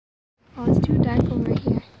Oh, it's too dark over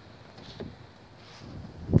here.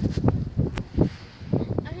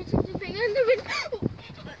 I can touch your finger in the window.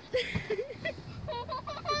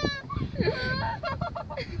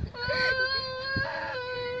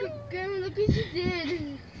 Grandma, look what she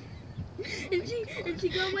did. And she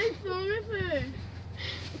got my phone with her.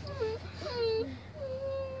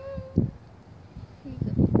 Here you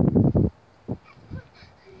go.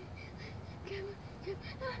 Grandma.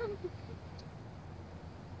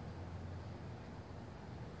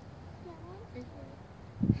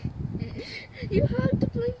 You have to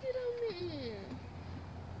blanket on me.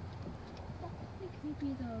 That's really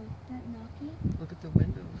creepy though, that knocking. Look at the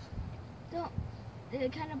windows. Don't.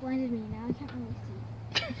 It kind of blinded me. Now I can't really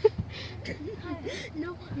see.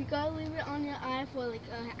 No, you gotta leave it on your eye for like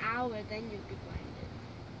an hour, then you'll be blinded.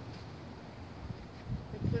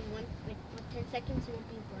 Like for 10 seconds you won't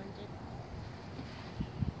be blinded.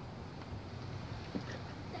 What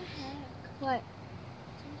the heck? What?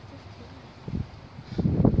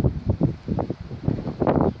 I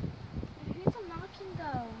heard some knocking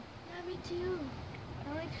though. Yeah, me too. I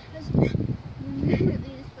like this.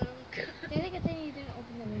 They think it's saying you didn't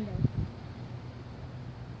open the window.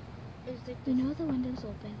 You know the window's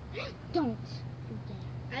open. Don't.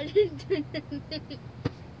 I didn't do anything.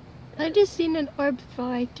 I just seen an orb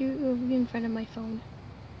fly through in front of my phone.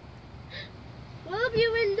 Roll up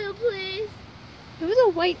your window, please. It was a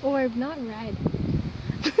white orb, not red.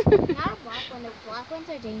 Not a black one. The black ones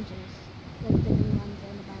are dangerous. Like the new ones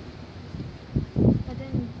in the back. But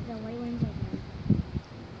then the white ones are good.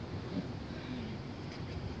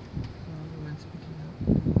 Oh, the wind's picking up.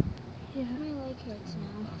 Yeah. My leg hurts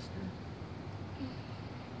now. Faster.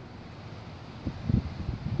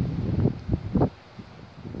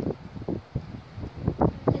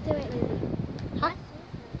 It's alright, Lily. Huh?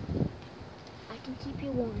 I can keep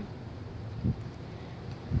you warm.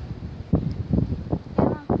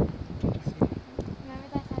 Grandma, remember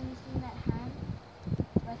that time you seen that hand?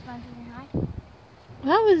 Restaurant Junior High?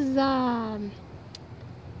 That was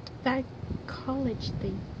that college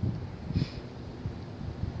thing.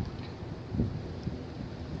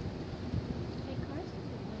 Hey, cars is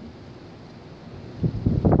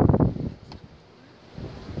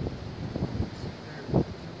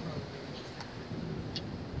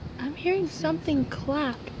I'm hearing something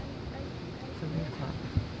clap. Something clap.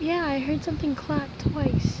 Yeah, I heard something clap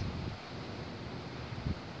twice.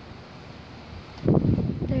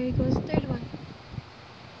 There goes the third one.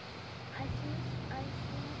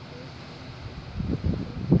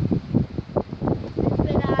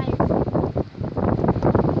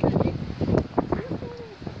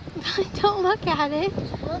 Don't look at it.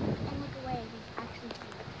 Look and look away. We actually see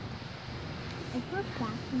it. If we're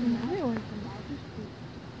backing Another one. up, that would be cool.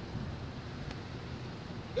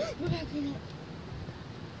 We're backing up.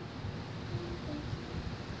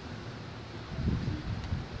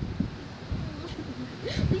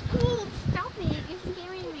 Be cool. Stop it. You're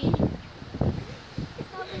scaring me.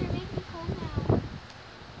 Stop it. You're making me cold now.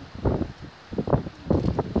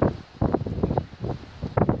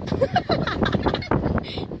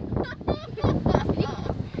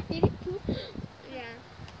 Did it poop? Yeah.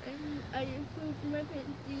 I didn't poop in my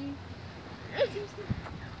panties.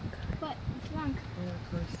 What? What's wrong? Oh, of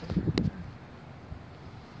course.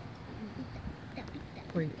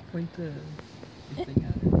 Point the thing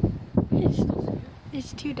at it.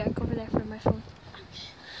 It's too dark over there for my phone.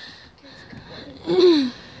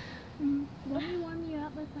 Let me warm you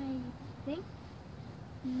up with my thing?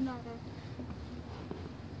 No.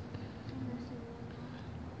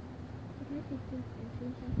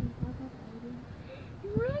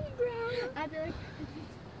 Run, Grandma! I'd be like...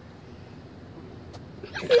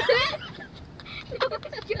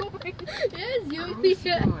 There's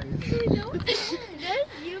Yumia. No, there's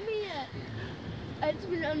Yumia. It's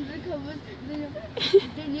been under the covers.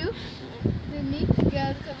 Then you, then me, get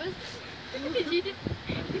out of the covers.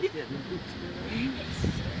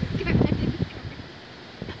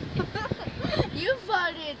 You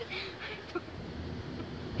farted.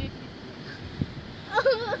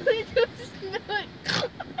 Oh, it was not.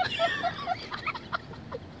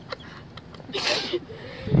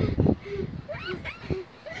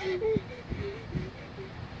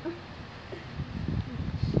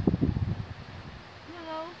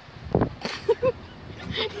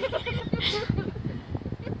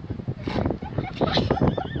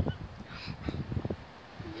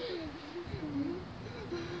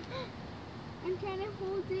 I'm trying to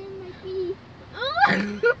hold it in my feet.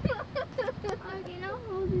 Okay, now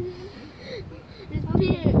hold it.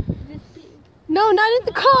 Just pee. No, not in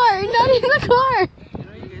the car. Not in the car. You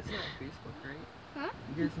know you guys are on Facebook, right? Huh?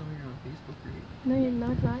 You guys know you're on Facebook, right? No, you're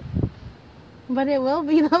not. But it will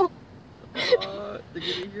be though. They're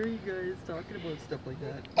gonna hear you guys talking about stuff like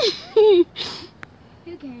that.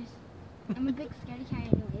 Who cares? I'm a big scaredy cat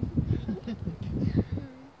anyways.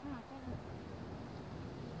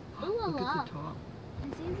 Ooh, Look la. at the top. I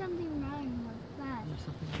seen something wrong with that. There's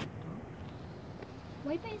something at the top.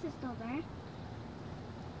 White base is still there.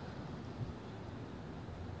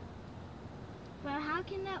 But how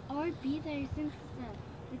can that orb be there since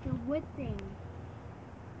it's like a wood thing?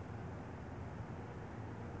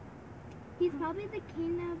 He's probably the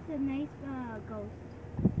king of the nice ghost.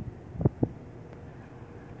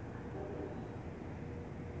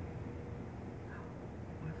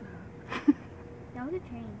 What's that? That was a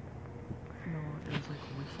train. No, it was like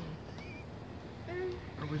a whistle.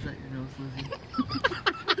 Or was that your nose, Lizzie?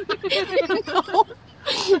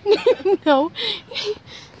 No. No.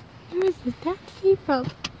 It was the taxi from.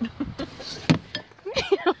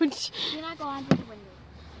 Ouch. Do not go under the window.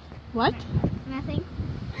 What? Nothing.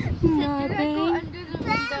 Nothing. Under the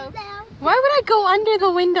window. Why would I go under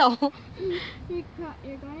the window? You're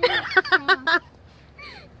gonna get trapped.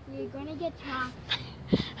 You're gonna get trapped.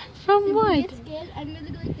 From If you what? get scared, I'm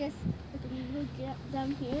gonna go like this. Like, I'm gonna get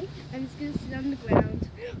down here. I'm just gonna sit on the ground.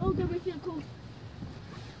 Oh god, I feel cold.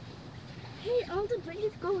 Hey, all the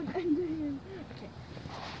brains going under him. Okay.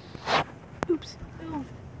 Oops. Oh,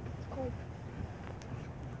 it's cold.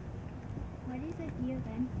 What is it here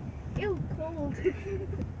then? Ew, cold.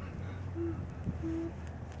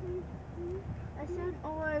 I saw an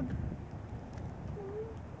orb.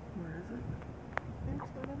 Where is it? In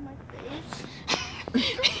front of my face.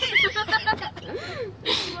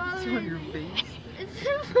 It's on your face. It's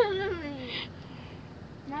in front of me.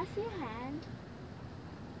 Now see a hand.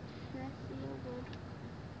 Now see a wood.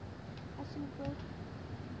 I see wood.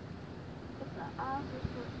 With the eyes is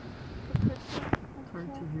the person. It's hard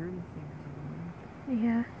to hear anything.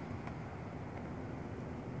 Yeah.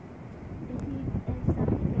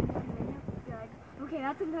 Okay,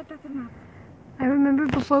 that's enough, that's enough. I remember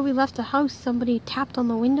before we left the house, somebody tapped on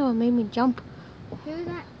the window and made me jump. Who was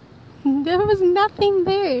that? There was nothing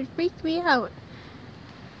there. It freaked me out.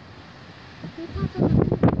 Who tapped on the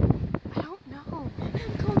window? I don't know.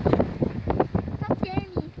 Stop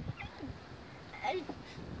scaring me.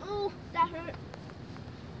 Oh, that hurt.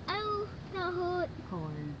 Oh, that hurt. How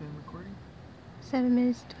long have you been recording? 7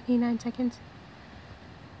 minutes, 29 seconds.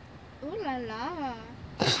 Ooh la la.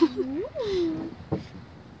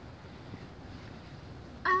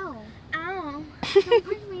 Ow. Ow. Don't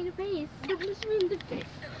punch me in the face. Don't punch me in the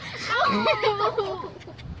face. Ow.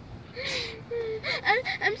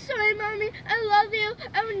 I'm sorry, Mommy. I love you.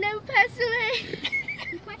 I will never pass away.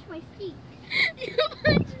 You punched my feet.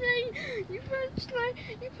 You punched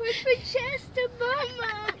my chest above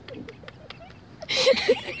my... This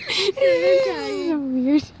is so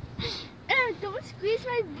weird. Don't squeeze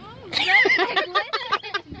my boobs.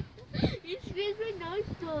 You squeeze my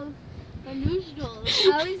nostrils. My nostrils.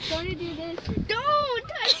 I was going to do this. Don't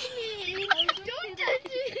touch me. Don't touch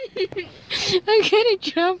me. I'm gonna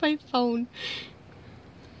drop my phone.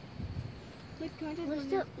 What's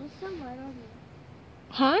still light on me?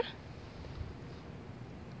 Huh?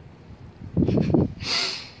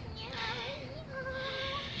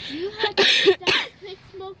 You had that quick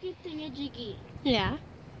smoky thingy-jiggy. Yeah.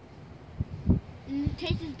 It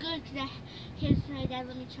tastes good because here's my dad.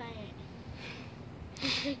 Let me try it.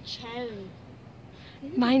 It's like cherry.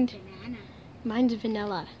 Banana. Mine's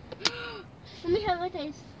vanilla. Let me have a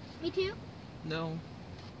taste. Me too? No.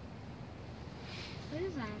 What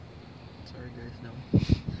is that? Sorry guys, no.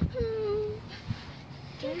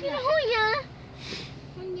 Okay,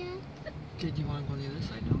 do you want to go on the other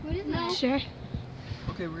side now? What is that? Sure.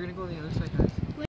 Okay, we're gonna go on the other side, guys.